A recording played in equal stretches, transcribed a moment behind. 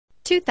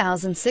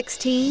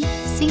2016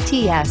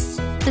 CTS.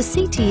 The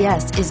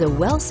CTS is a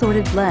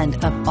well-sorted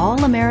blend of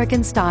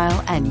all-American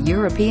style and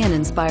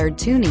European-inspired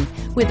tuning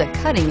with a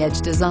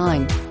cutting-edge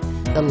design.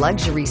 The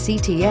luxury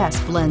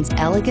CTS blends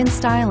elegant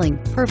styling,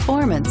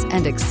 performance,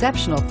 and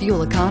exceptional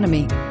fuel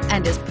economy,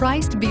 and is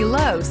priced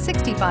below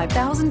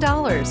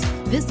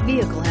 $65,000. This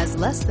vehicle has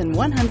less than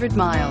 100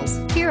 miles.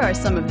 Here are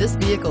some of this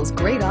vehicle's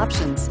great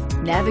options: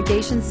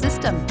 navigation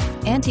system,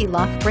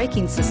 anti-lock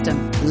braking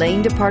system,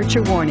 lane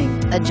departure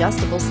warning,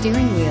 adjustable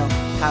steering wheel,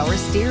 power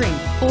steering,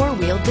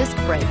 four-wheel disc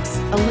brakes,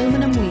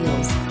 aluminum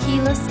wheels,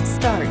 keyless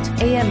start,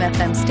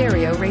 AM/FM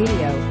stereo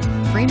radio,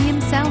 premium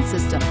sound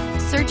system.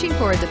 Searching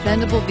for a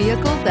dependable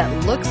vehicle that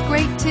looks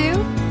great too?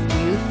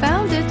 You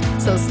found it,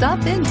 so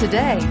stop in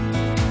today.